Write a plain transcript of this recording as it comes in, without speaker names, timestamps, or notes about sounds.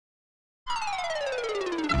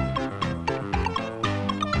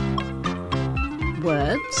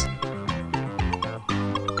words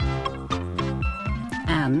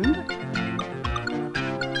and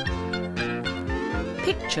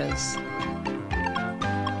pictures.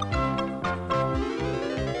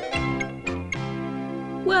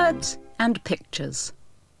 Words and pictures.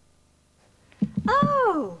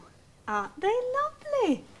 Oh, aren't they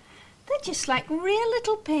lovely? They're just like real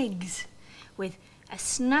little pigs, with a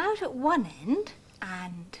snout at one end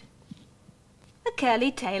and a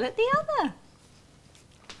curly tail at the other.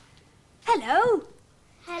 Hello.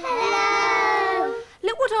 Hello.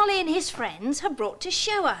 Look what Ollie and his friends have brought to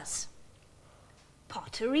show us.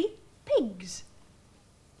 Pottery pigs.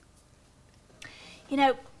 You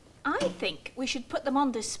know, I think we should put them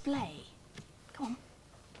on display. Come on.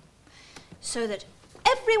 So that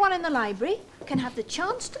everyone in the library can have the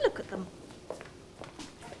chance to look at them.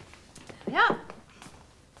 There we are.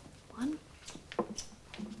 1,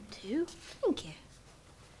 2, thank you.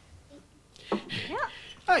 Yeah.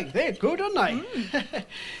 Hey, they're good, aren't they?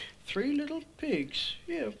 3 little pigs.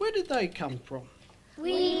 Yeah, where did they come from?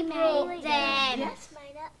 We made them. Yes.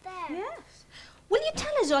 Made up there. Yes. Will you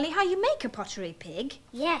tell us, Ollie, how you make a pottery pig?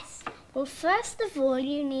 Yes. Well, first of all,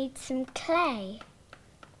 you need some clay.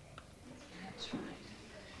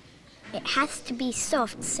 It has to be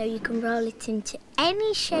soft so you can roll it into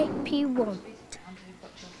any shape you want.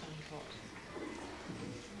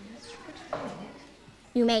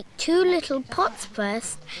 You make 2 little pots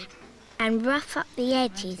first and rough up the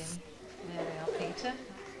edges. There they are, Peter.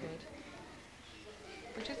 Good.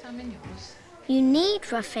 Put your thumb in yours. You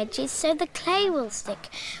need rough edges so the clay will stick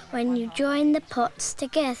when you join the pots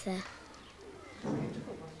together.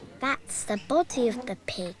 That's the body of the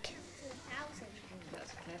pig.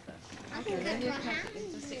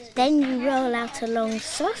 Then you roll out a long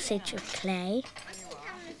sausage of clay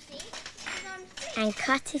and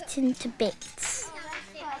cut it into bits.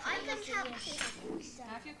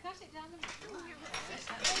 Have you cut it down the...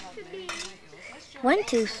 1,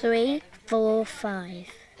 2, 3, 4, 5.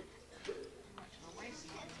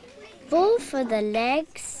 4 for the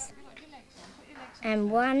legs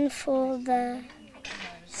and 1 for the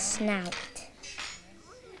snout.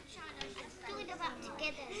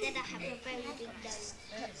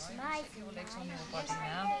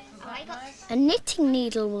 A knitting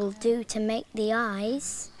needle will do to make the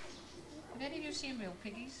eyes. Have any of you seen real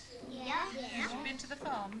piggies? Yeah. Have you been to the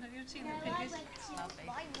farm? Have you seen the piggies? Lovely.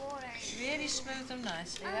 Really smooth them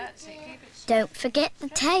nicely. That's it. Keep it smooth. Don't forget the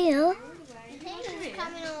tail.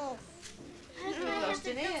 Lost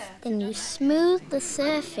in here. Then you smooth the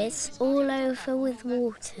surface all over with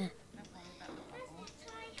water.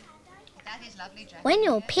 That is lovely, Jack. When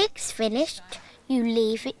your pig's finished, you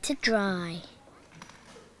leave it to dry.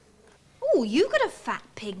 Oh, you got a fat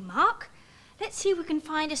pig, Mark. Let's see if we can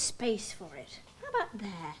find a space for it. How about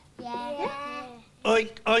there? Yeah.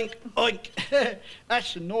 Oink, oink, oink.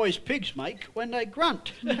 That's the noise pigs make when they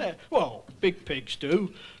grunt. Well, big pigs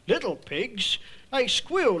do. Little pigs, they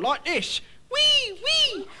squeal like this. Wee,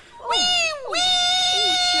 wee, wee, wee.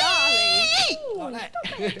 Charlie. Like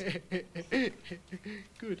that.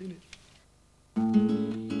 Good, isn't it?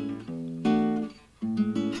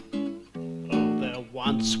 Oh, there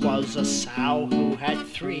once was a sow who had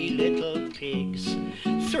 3 little pigs.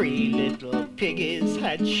 3 little piggies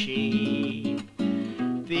had she.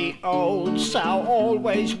 The old sow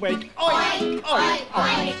always went oink, oink,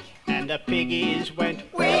 oink, and the piggies went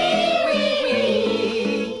wee, wee, wee.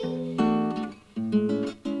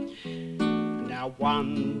 Now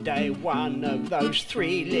one day one of those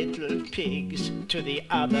 3 little pigs to the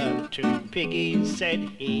other 2 piggies said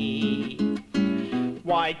he,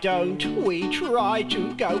 why don't we try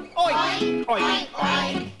to go oink, oink,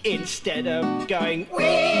 oink, instead of going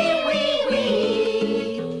wee, wee,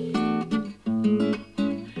 wee.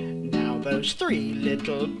 Now those 3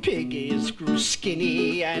 little piggies grew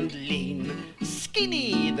skinny and lean.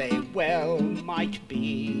 Skinny they well might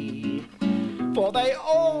be, for they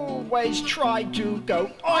always tried to go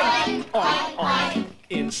oink, oink, oink,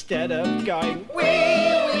 instead of going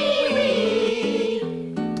wee, wee, wee.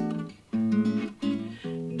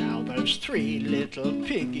 Now those 3 little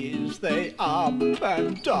piggies, they up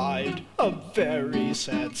and died, a very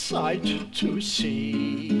sad sight to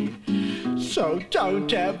see. So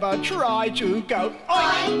don't ever try to go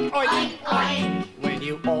oink, oink, oink, when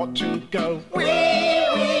you ought to go wee,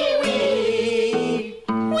 wee, wee.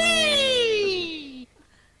 Wee!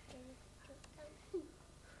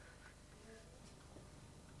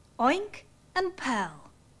 Oink and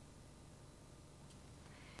Pearl.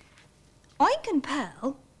 Oink and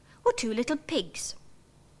Pearl were 2 little pigs.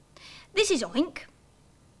 This is Oink.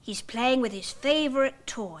 He's playing with his favourite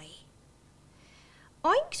toy.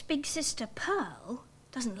 Oink's big sister Pearl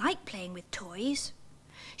doesn't like playing with toys.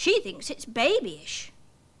 She thinks it's babyish.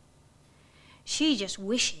 She just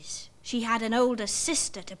wishes she had an older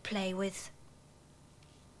sister to play with.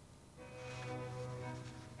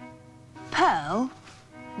 Pearl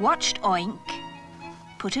watched Oink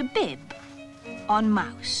put a bib on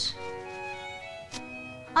Mouse.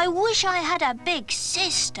 "I wish I had a big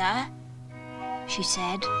sister," she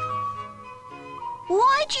said.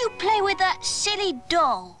 "Why do you play with that silly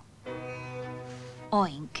doll?"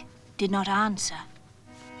 Oink did not answer.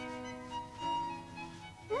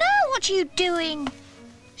 "Now what are you doing?"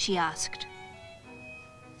 she asked.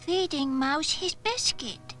 "Feeding Mouse his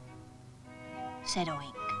biscuit," said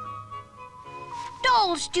Oink.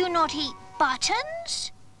 "Dolls do not eat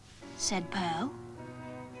buttons," said Pearl.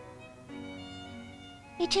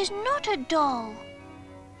 "It is not a doll.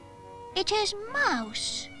 It is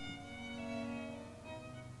Mouse.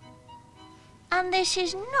 And this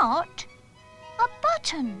is not a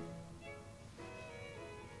button.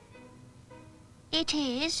 It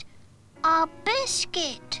is a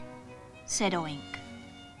biscuit," said Oink.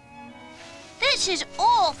 "This is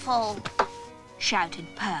awful,"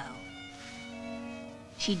 shouted Pearl.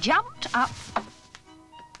 She jumped up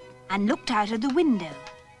and looked out of the window.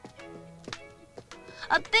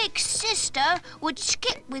 "A big sister would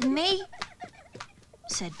skip with me,"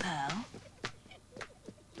 said Pearl.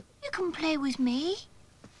 "You can play with me,"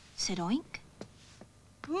 said Oink.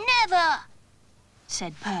 "Never,"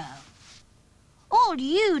 said Pearl. "All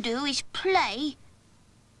you do is play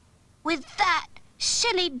with that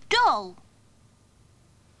silly doll."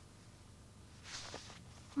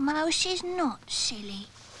 "Mouse is not silly,"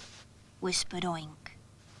 whispered Oink.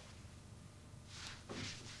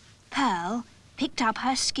 Pearl picked up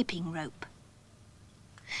her skipping rope.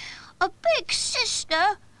 "A big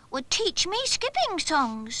sister would teach me skipping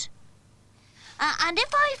songs. And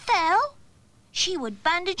if I fell, she would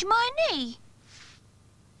bandage my knee."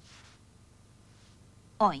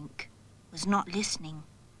 Oink was not listening.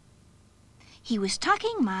 He was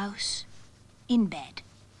tucking Mouse in bed.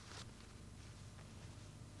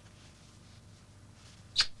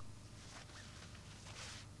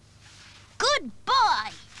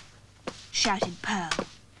 "Goodbye," shouted Pearl.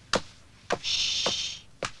 "Shh!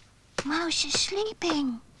 Mouse is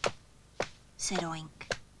sleeping," said Oink.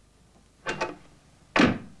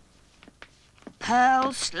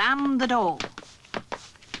 Pearl slammed the door.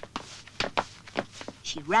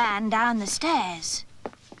 She ran down the stairs.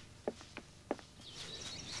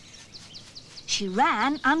 She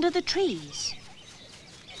ran under the trees.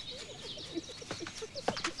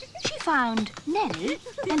 She found Nellie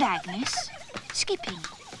and Agnes skipping.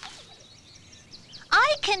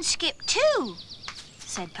 "I can skip too,"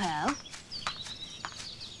 said Pearl.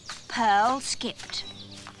 Pearl skipped.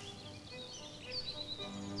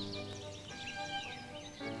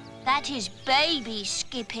 "That is baby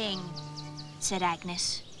skipping," said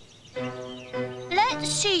Agnes. "Let's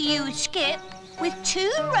see you skip with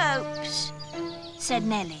 2 ropes," said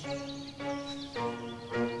Nellie.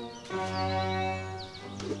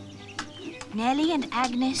 Nellie and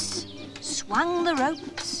Agnes swung the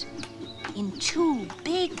ropes in 2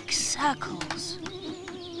 big circles.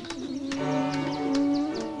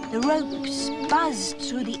 The ropes buzzed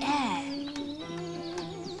through the air.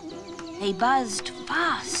 They buzzed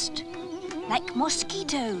fast, like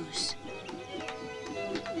mosquitoes.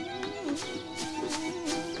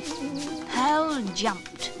 Pearl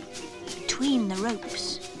jumped between the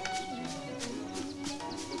ropes.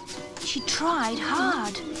 She tried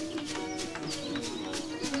hard,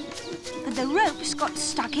 but the ropes got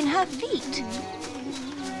stuck in her feet.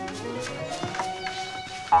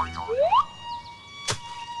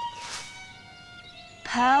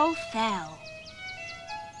 Pearl fell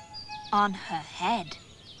on her head.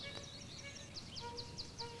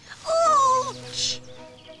 "Ouch!"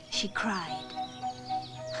 she cried.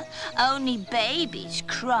 "Only babies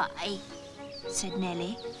cry," said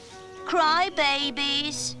Nellie. "Cry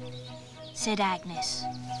babies," said Agnes.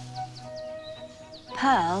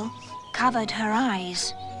 Pearl covered her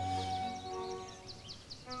eyes.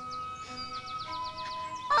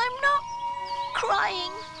 "I'm not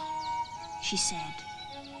crying," she said,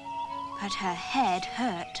 but her head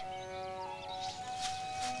hurt.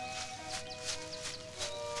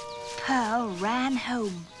 Pearl ran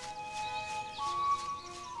home.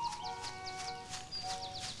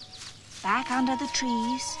 Back under the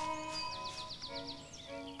trees.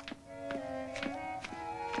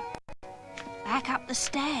 Back up the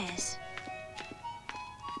stairs.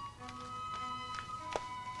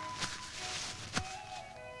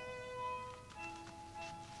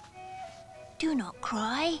 "Do not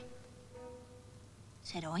cry,"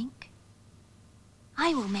 said Oink.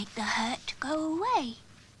 "I will make the hurt go away."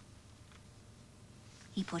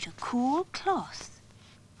 He put a cool cloth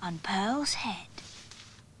on Pearl's head.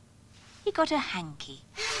 He got a hanky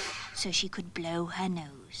so she could blow her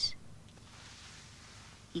nose.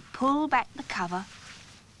 He pulled back the cover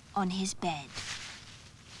on his bed.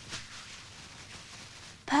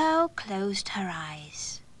 Pearl closed her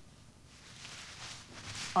eyes.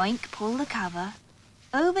 Oink pulled the cover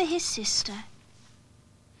over his sister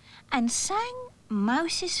and sang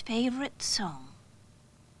Mouse's favourite song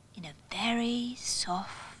in a very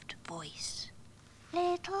soft voice.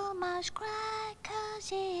 Little mouse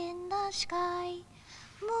crackers in the sky,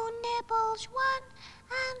 moon nibbles one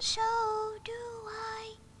and so do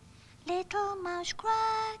I. Little mouse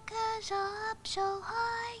crackers up so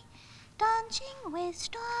high, dancing with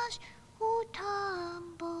stars who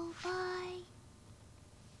tumble by.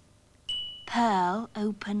 Pearl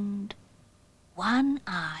opened one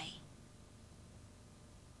eye.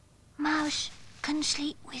 "Mouse can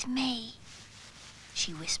sleep with me,"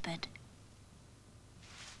 she whispered.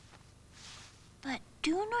 "But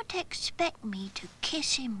do not expect me to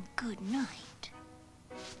kiss him good night."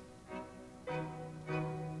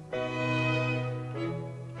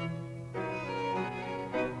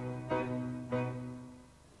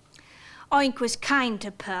 Oink was kind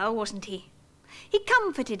to Pearl, wasn't he? He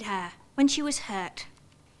comforted her when she was hurt.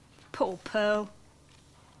 Poor Pearl.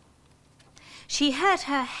 She hurt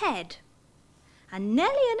her head, and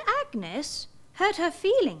Nellie and Agnes hurt her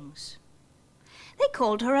feelings. They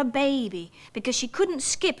called her a baby because she couldn't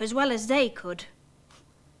skip as well as they could.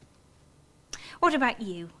 What about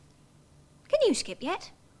you? Can you skip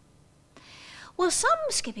yet? Well, some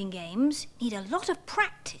skipping games need a lot of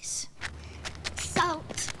practice.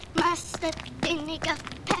 Salt, mustard, vinegar,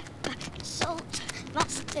 pepper. Salt,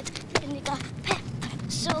 mustard, vinegar, pepper.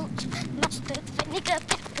 Salt, mustard, vinegar,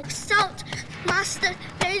 pepper. Salt, mustard,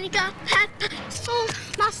 vinegar, pepper. Salt,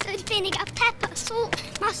 mustard, vinegar, pepper. Salt,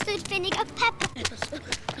 mustard, vinegar, pepper.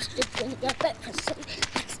 Mustard, vinegar, pepper. Salt,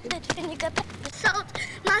 mustard, vinegar, pepper. Salt,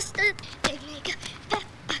 mustard, vinegar,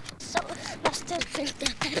 pepper. Salt, mustard, vinegar,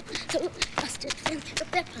 pepper. Salt, mustard, vinegar,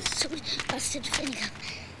 pepper. Salt, mustard, vinegar.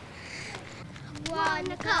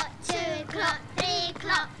 1 o'clock, 2 o'clock, 3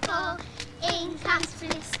 o'clock, 4. In comes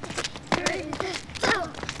Felicity through the door.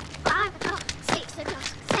 5 o'clock, 6 o'clock,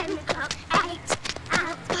 7 o'clock, 8.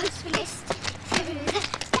 Out goes Felicity through the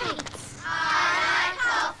gates. I like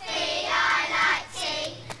coffee, I like tea,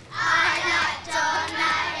 I like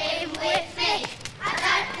Donna in with me. I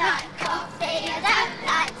don't like coffee, I don't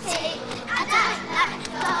like tea, I don't like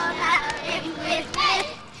Donna in with me.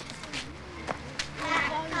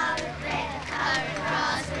 Black currant, red currant,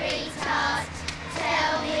 raspberry tart.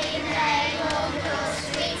 Tell me the name of your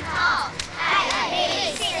sweetheart.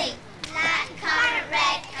 ABC. Black currant,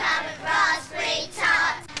 red currant, raspberry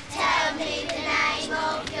tart. Tell me the name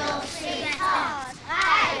of your sweetheart.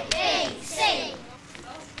 ABC.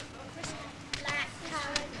 Black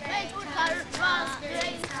currant, red currant,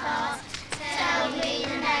 raspberry tart. Tell me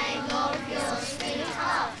the name of your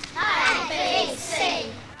sweetheart. ABC.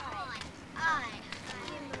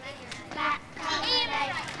 Black currant,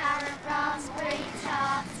 red currant, raspberry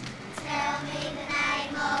tart. Tell me the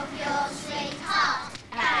name of your sweetheart.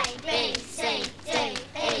 A, B, C, D,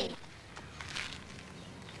 E.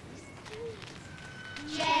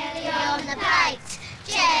 Jelly on the plate,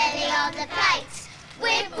 jelly on the plate.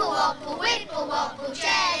 Whipple wobble,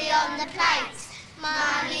 jelly on the plate.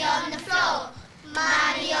 Money on the floor,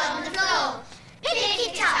 money on the floor. Pick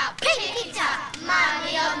it up,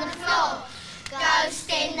 money on the floor. Ghost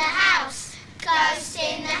in the house, ghost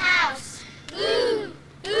in the house. Ooh,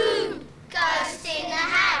 ooh, ghost in the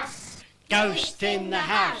house. Ghost in the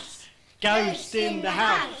house, ghost in the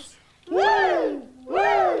house. Woo,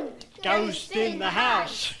 woo. Ghost in the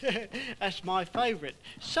house. That's my favourite.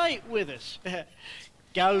 Say it with us.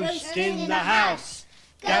 Ghost in the house,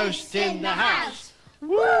 ghost in the house.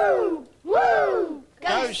 Woo, woo.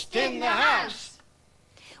 Ghost in the house.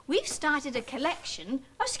 We've started a collection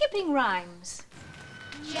of skipping rhymes.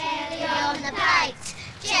 Jelly on the plate,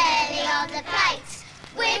 jelly on the plate.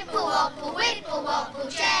 Whipple wobble,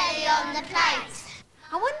 jelly on the plate.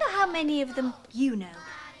 I wonder how many of them you know.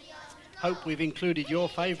 Hope we've included your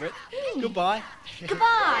favourite. Goodbye. Goodbye.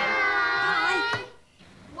 Bye.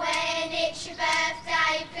 When it's your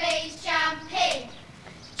birthday, please jump in.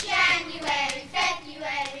 January,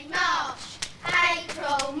 February, March,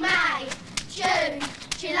 April, May, June,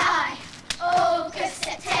 July, August,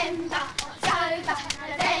 September, October,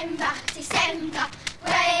 November, December.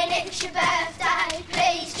 When it's your birthday,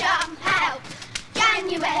 please jump out.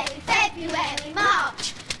 January, February,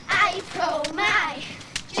 March, April, May,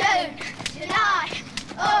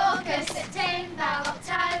 at 10.